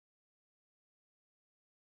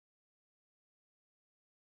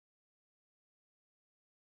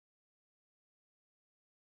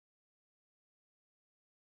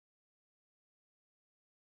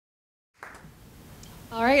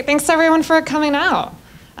All right, thanks everyone for coming out.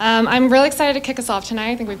 I'm really excited to kick us off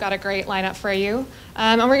tonight. I think we've got a great lineup for you.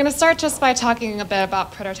 And we're going to start just by talking a bit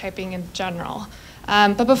about prototyping in general.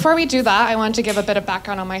 But before we do that, I wanted to give a bit of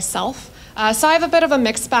background on myself. So I have a bit of a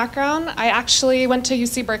mixed background. I actually went to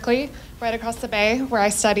UC Berkeley, right across the bay, where I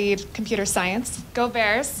studied computer science. Go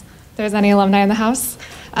Bears, if there's any alumni in the house.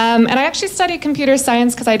 And I actually studied computer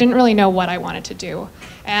science because I didn't really know what I wanted to do.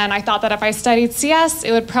 And I thought that if I studied CS,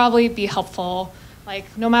 it would probably be helpful, like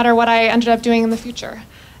no matter what I ended up doing in the future.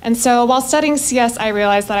 And so while studying CS, I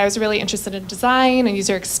realized that I was really interested in design and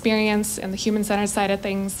user experience and the human-centered side of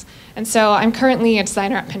things. And so I'm currently a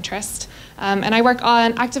designer at Pinterest. And I work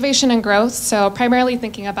on activation and growth, so primarily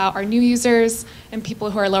thinking about our new users and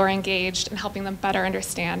people who are lower engaged and helping them better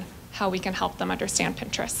understand how we can help them understand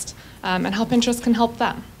Pinterest and how Pinterest can help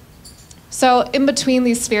them. So in between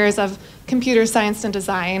these spheres of computer science and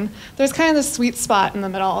design, there's kind of this sweet spot in the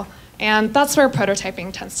middle. And that's where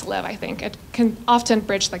prototyping tends to live, I think. It can often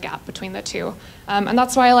bridge the gap between the two. And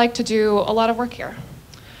that's why I like to do a lot of work here.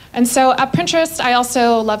 And so at Pinterest, I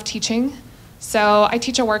also love teaching. So I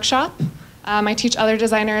teach a workshop. I teach other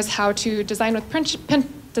designers how to design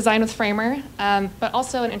with Framer, but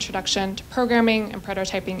also an introduction to programming and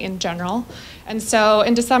prototyping in general. And so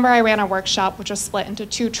in December, I ran a workshop which was split into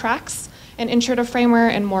 2 tracks, an intro to Framer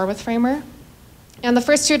and more with Framer. And the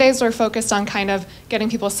first 2 days were focused on kind of getting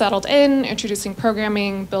people settled in, introducing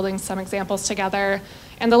programming, building some examples together.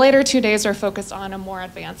 And the later 2 days were focused on a more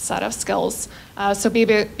advanced set of skills. So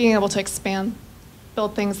being able to expand,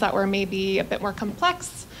 build things that were maybe a bit more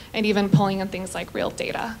complex, and even pulling in things like real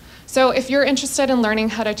data. So if you're interested in learning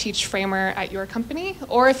how to teach Framer at your company,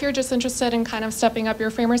 or if you're just interested in kind of stepping up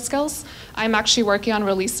your Framer skills, I'm actually working on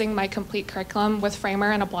releasing my complete curriculum with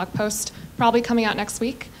Framer in a blog post, probably coming out next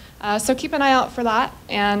week. So keep an eye out for that,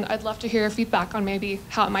 and I'd love to hear your feedback on maybe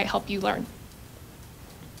how it might help you learn.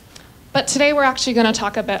 But today we're actually going to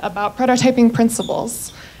talk a bit about prototyping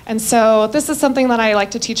principles. And so this is something that I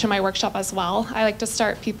like to teach in my workshop as well. I like to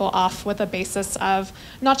start people off with a basis of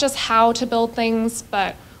not just how to build things,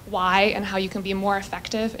 but why and how you can be more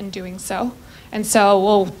effective in doing so. And so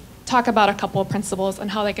we'll talk about a couple of principles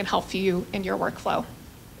and how they can help you in your workflow.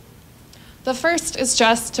 The first is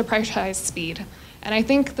just to prioritize speed. And I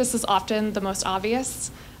think this is often the most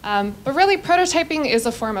obvious. But really, prototyping is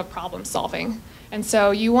a form of problem solving. And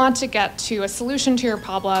so you want to get to a solution to your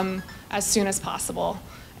problem as soon as possible.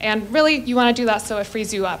 And really, you want to do that so it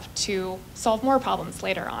frees you up to solve more problems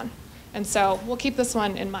later on. And so we'll keep this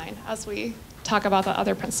one in mind as we talk about the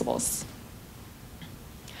other principles.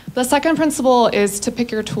 The second principle is to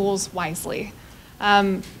pick your tools wisely.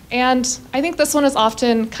 And I think this one is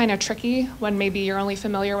often kind of tricky when maybe you're only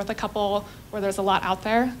familiar with a couple where there's a lot out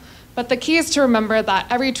there. But the key is to remember that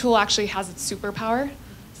every tool actually has its superpower.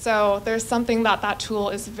 So there's something that that tool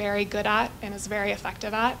is very good at and is very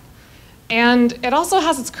effective at. And it also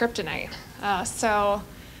has its kryptonite. So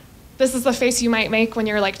this is the face you might make when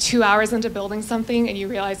you're like 2 hours into building something and you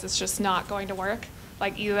realize it's just not going to work.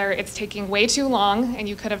 Like either it's taking way too long and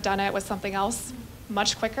you could have done it with something else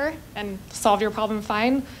much quicker and solved your problem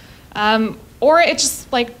fine, or it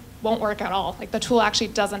just like won't work at all. Like the tool actually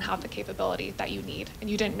doesn't have the capability that you need and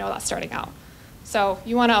you didn't know that starting out. So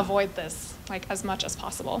you want to avoid this like as much as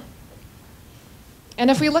possible.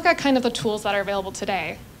 And if we look at kind of the tools that are available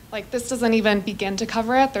today, like this doesn't even begin to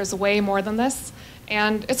cover it. There's way more than this.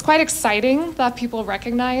 And it's quite exciting that people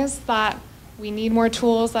recognize that we need more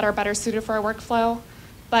tools that are better suited for our workflow.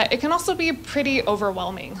 But it can also be pretty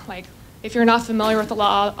overwhelming. Like if you're not familiar with a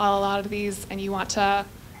lot of these and you want to,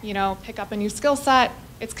 pick up a new skill set,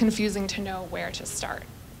 it's confusing to know where to start.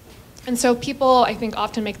 And so people, I think,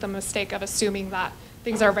 often make the mistake of assuming that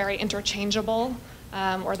things are very interchangeable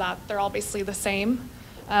or that they're all basically the same.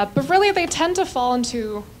 But really, they tend to fall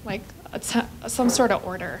into like some sort of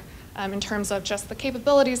order in terms of just the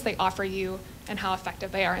capabilities they offer you and how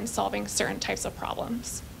effective they are in solving certain types of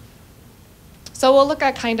problems. So we'll look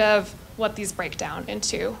at kind of what these break down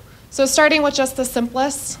into. So starting with just the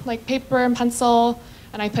simplest, like paper and pencil,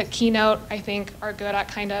 and I put Keynote, I think are good at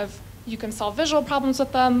kind of, you can solve visual problems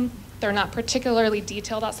with them. They're not particularly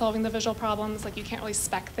detailed at solving the visual problems, like you can't really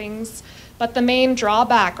spec things. But the main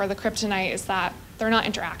drawback or the kryptonite is that they're not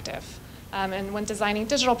interactive. And when designing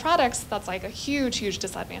digital products, that's like a huge, huge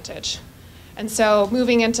disadvantage. And so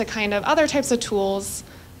moving into kind of other types of tools,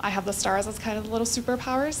 I have the stars as kind of little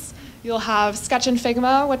superpowers. You'll have Sketch and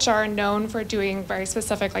Figma, which are known for doing very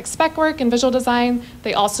specific like spec work and visual design.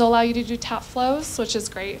 They also allow you to do tap flows, which is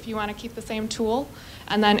great if you want to keep the same tool.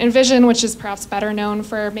 And then InVision, which is perhaps better known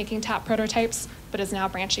for making tap prototypes, but is now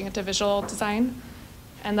branching into visual design.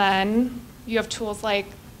 And then you have tools like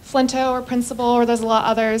Flinto or Principal, or there's a lot of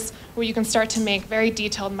others where you can start to make very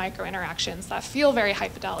detailed micro interactions that feel very high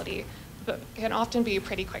fidelity, but can often be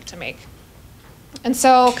pretty quick to make. And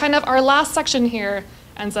so kind of our last section here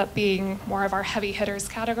ends up being more of our heavy hitters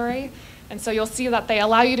category. And so you'll see that they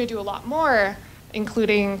allow you to do a lot more,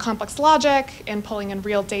 including complex logic and pulling in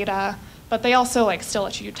real data, but they also still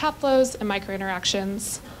let you do tap flows and micro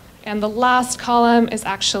interactions. And the last column is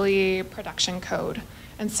actually production code.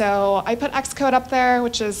 And so I put Xcode up there,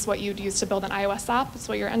 which is what you'd use to build an iOS app. It's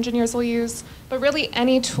what your engineers will use. But really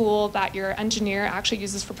any tool that your engineer actually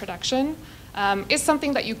uses for production is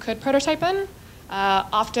something that you could prototype in.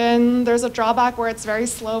 Often there's a drawback where it's very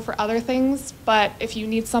slow for other things, but if you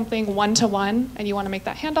need something one-to-one and you want to make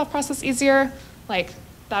that handoff process easier,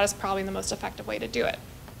 that is probably the most effective way to do it.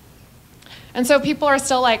 And so people are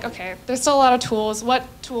still like, okay, there's still a lot of tools. What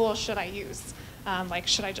tool should I use?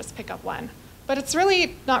 Should I just pick up one? But it's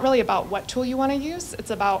really not really about what tool you want to use. It's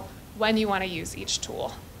about when you want to use each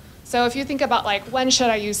tool. So if you think about when should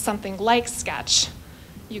I use something like Sketch,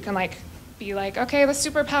 you can be okay, the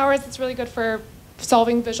superpowers, it's really good for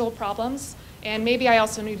solving visual problems. And maybe I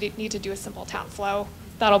also need to do a simple tap flow.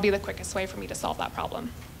 That'll be the quickest way for me to solve that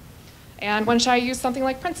problem. And when should I use something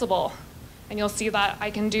like Principal? And you'll see that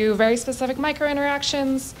I can do very specific micro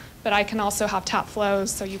interactions, but I can also have tap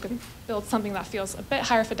flows, so you can build something that feels a bit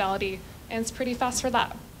higher fidelity, and it's pretty fast for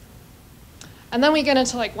that. And then we get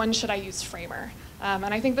into when should I use Framer? And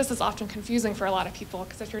I think this is often confusing for a lot of people,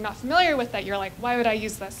 because if you're not familiar with it, you're like, why would I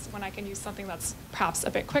use this when I can use something that's perhaps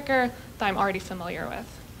a bit quicker that I'm already familiar with?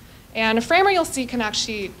 And Framer, you'll see, can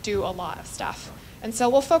actually do a lot of stuff. And so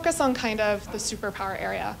we'll focus on kind of the superpower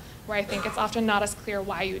area, where I think it's often not as clear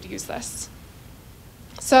why you would use this.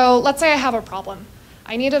 So let's say I have a problem.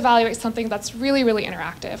 I need to evaluate something that's really, really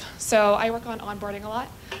interactive. So I work on onboarding a lot,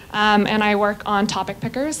 and I work on topic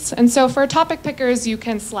pickers. And so for topic pickers, you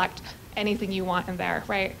can select anything you want in there,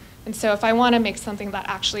 right? And so if I want to make something that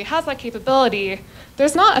actually has that capability,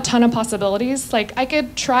 there's not a ton of possibilities. I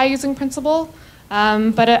could try using Principal,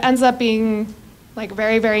 but it ends up being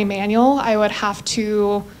very, very manual. I would have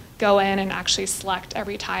to go in and actually select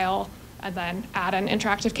every tile and then add an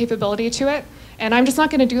interactive capability to it. And I'm just not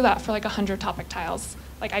going to do that for 100 topic tiles.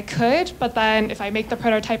 I could, but then if I make the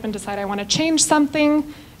prototype and decide I want to change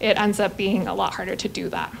something, it ends up being a lot harder to do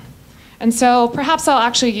that. And so perhaps I'll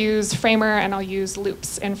actually use Framer, and I'll use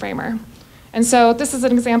loops in Framer. And so this is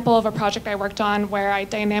an example of a project I worked on where I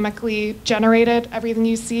dynamically generated everything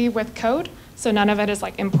you see with code. So none of it is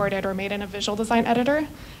imported or made in a visual design editor.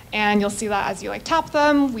 And you'll see that as you tap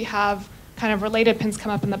them, we have kind of related pins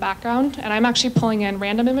come up in the background. And I'm actually pulling in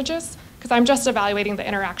random images, because I'm just evaluating the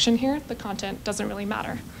interaction here. The content doesn't really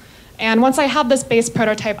matter. And once I have this base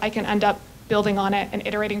prototype, I can end up building on it and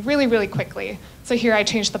iterating really, really quickly. So here I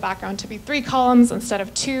changed the background to be 3 columns instead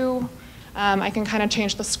of 2. I can kind of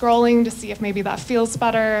change the scrolling to see if maybe that feels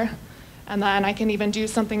better. And then I can even do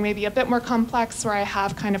something maybe a bit more complex where I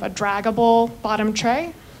have kind of a draggable bottom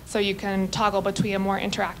tray. So you can toggle between a more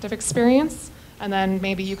interactive experience. And then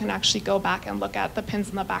maybe you can actually go back and look at the pins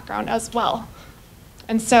in the background as well.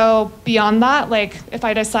 And so beyond that, if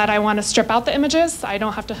I decide I want to strip out the images, I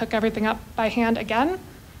don't have to hook everything up by hand again.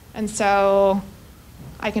 And so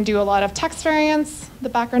I can do a lot of text variants. The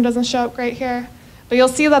background doesn't show up great here. But you'll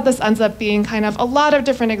see that this ends up being kind of a lot of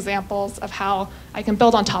different examples of how I can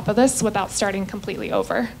build on top of this without starting completely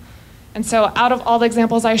over. And so out of all the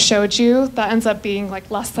examples I showed you, that ends up being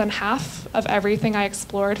less than half of everything I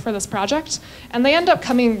explored for this project. And they end up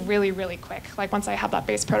coming really, really quick, once I have that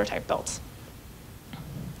base prototype built.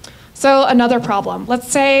 So another problem. Let's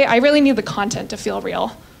say I really need the content to feel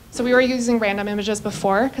real. So we were using random images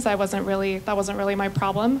before, because that wasn't really my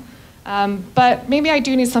problem. But maybe I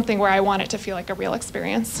do need something where I want it to feel like a real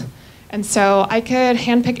experience. And so I could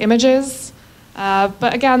handpick images,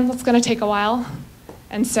 but again, that's going to take a while.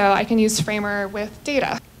 And so I can use Framer with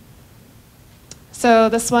data. So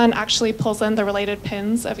this one actually pulls in the related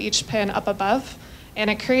pins of each pin up above, and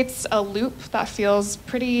it creates a loop that feels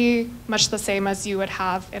pretty much the same as you would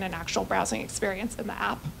have in an actual browsing experience in the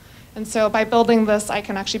app. And so by building this, I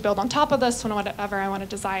can actually build on top of this whenever I want to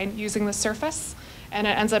design using the surface. And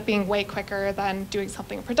it ends up being way quicker than doing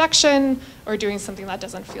something in production or doing something that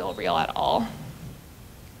doesn't feel real at all.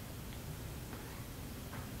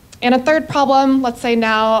 And a third problem, let's say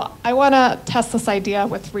now I want to test this idea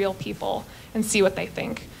with real people and see what they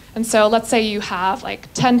think. And so let's say you have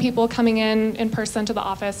 10 people coming in person to the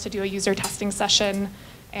office to do a user testing session.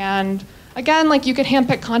 And again, you could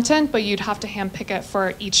handpick content, but you'd have to handpick it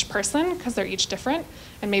for each person because they're each different,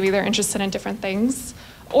 and maybe they're interested in different things.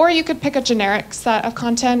 Or you could pick a generic set of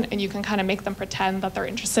content, and you can kind of make them pretend that they're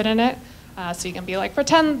interested in it. So you can be like,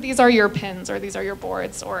 pretend these are your pins or these are your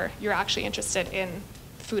boards, or you're actually interested in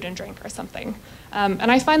food and drink or something.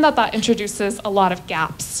 And I find that that introduces a lot of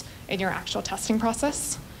gaps in your actual testing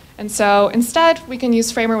process. And so instead, we can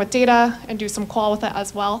use Framer with data and do some qual with it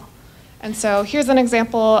as well. And so here's an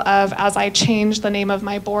example of, as I change the name of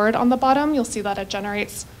my board on the bottom, you'll see that it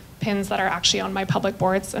generates pins that are actually on my public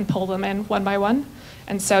boards and pull them in one by one.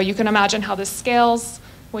 And so you can imagine how this scales.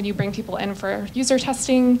 When you bring people in for user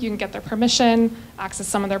testing, you can get their permission, access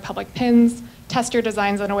some of their public pins, test your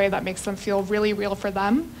designs in a way that makes them feel really real for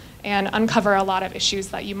them, and uncover a lot of issues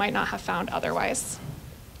that you might not have found otherwise.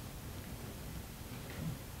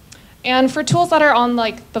 And for tools that are on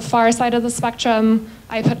like the far side of the spectrum,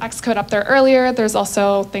 I put Xcode up there earlier. There's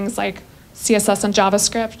also things like CSS and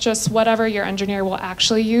JavaScript, just whatever your engineer will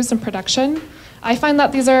actually use in production. I find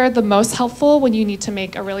that these are the most helpful when you need to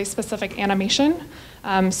make a really specific animation.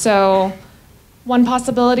 So one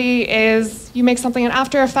possibility is you make something in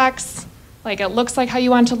After Effects, like it looks like how you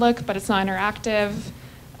want it to look, but it's not interactive.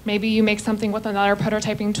 Maybe you make something with another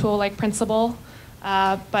prototyping tool like Principle,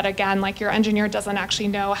 but again, like your engineer doesn't actually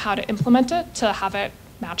know how to implement it to have it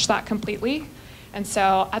match that completely. And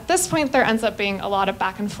so at this point, there ends up being a lot of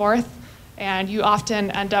back and forth, and you often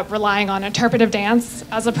end up relying on interpretive dance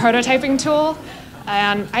as a prototyping tool.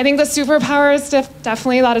 And I think the superpower is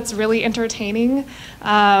definitely that it's really entertaining,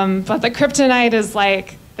 but the kryptonite is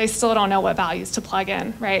like, they still don't know what values to plug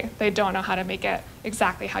in, right? They don't know how to make it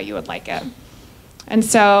exactly how you would like it. And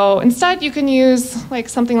so instead, you can use like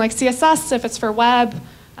something like CSS if it's for web,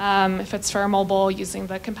 if it's for mobile, using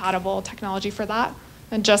the compatible technology for that,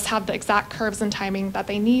 and just have the exact curves and timing that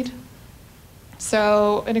they need.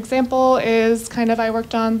 So an example is kind of, I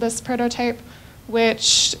worked on this prototype,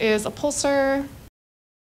 which is a pulsar.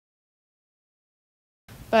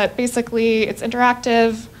 But basically, it's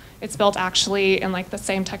interactive. It's built actually in like the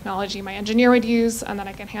same technology my engineer would use, and then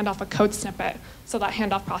I can hand off a code snippet. So that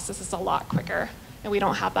handoff process is a lot quicker, and we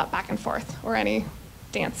don't have that back and forth or any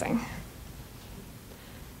dancing.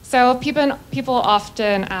 So people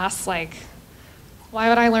often ask, like, why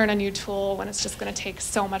would I learn a new tool when it's just going to take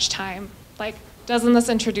so much time? Like, doesn't this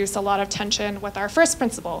introduce a lot of tension with our first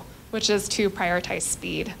principle, which is to prioritize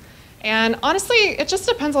speed? And honestly, it just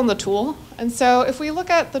depends on the tool. And so if we look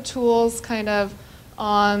at the tools kind of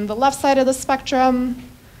on the left side of the spectrum,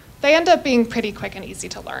 they end up being pretty quick and easy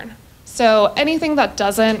to learn. So anything that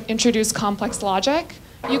doesn't introduce complex logic,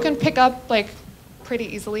 you can pick up like pretty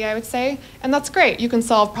easily, I would say. And that's great. You can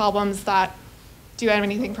solve problems that do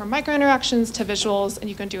anything from microinteractions to visuals, and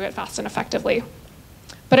you can do it fast and effectively.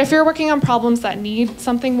 But if you're working on problems that need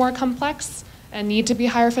something more complex, and need to be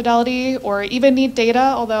higher fidelity, or even need data,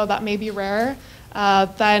 although that may be rare,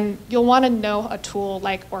 then you'll want to know a tool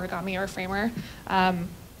like Origami or Framer,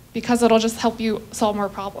 because it'll just help you solve more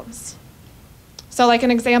problems. So like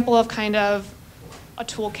an example of kind of a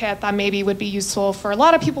toolkit that maybe would be useful for a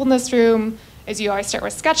lot of people in this room is you always start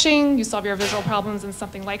with sketching. You solve your visual problems in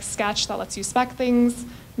something like Sketch that lets you spec things.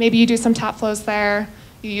 Maybe you do some tap flows there.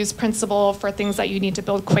 You use Principle for things that you need to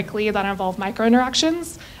build quickly that involve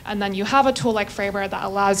microinteractions. And then you have a tool like Framer that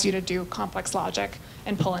allows you to do complex logic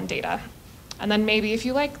and pull in data. And then maybe if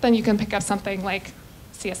you like, then you can pick up something like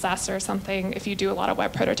CSS or something if you do a lot of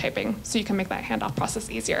web prototyping, so you can make that handoff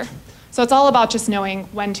process easier. So it's all about just knowing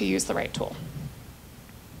when to use the right tool.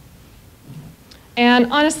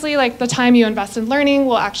 And honestly, like the time you invest in learning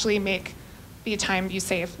will actually make the time you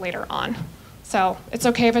save later on. So it's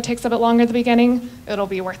okay if it takes a bit longer at the beginning, it'll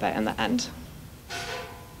be worth it in the end.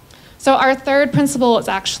 So our third principle is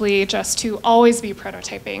actually just to always be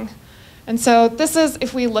prototyping. And so this is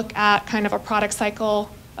if we look at kind of a product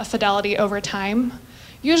cycle of fidelity over time.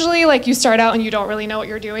 Usually like you start out and you don't really know what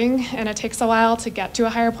you're doing, and it takes a while to get to a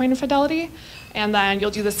higher point of fidelity. And then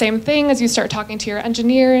you'll do the same thing as you start talking to your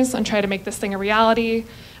engineers and try to make this thing a reality.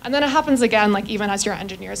 And then it happens again, like even as your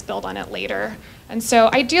engineers build on it later. And so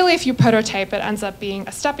ideally, if you prototype, it ends up being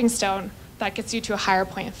a stepping stone that gets you to a higher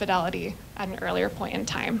point of fidelity at an earlier point in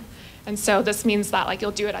time. And so this means that like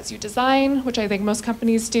you'll do it as you design, which I think most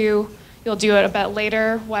companies do. You'll do it a bit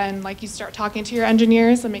later when like you start talking to your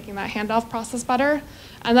engineers and making that handoff process better.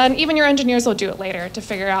 And then even your engineers will do it later to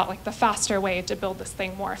figure out like the faster way to build this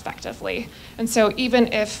thing more effectively. And so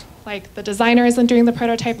even if like the designer isn't doing the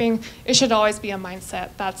prototyping, it should always be a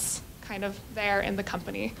mindset that's kind of there in the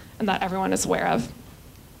company and that everyone is aware of.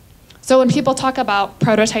 So when people talk about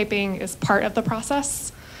prototyping as part of the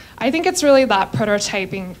process, I think it's really that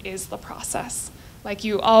prototyping is the process. Like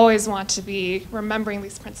you always want to be remembering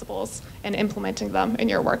these principles and implementing them in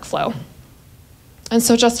your workflow. And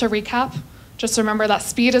so just to recap, just remember that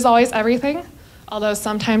speed is always everything. although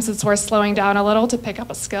sometimes it's worth slowing down a little to pick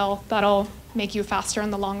up a skill that'll make you faster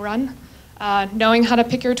in the long run. Knowing how to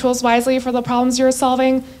pick your tools wisely for the problems you're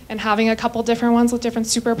solving and having a couple different ones with different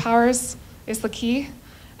superpowers is the key.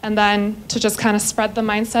 And then to just kind of spread the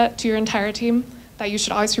mindset to your entire team that you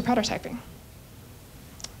should always be prototyping.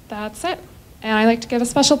 That's it. And I'd like to give a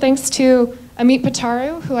special thanks to Amit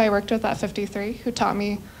Pataru, who I worked with at 53, who taught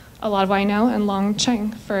me a lot of what I know, and Long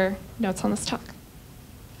Cheng for notes on this talk.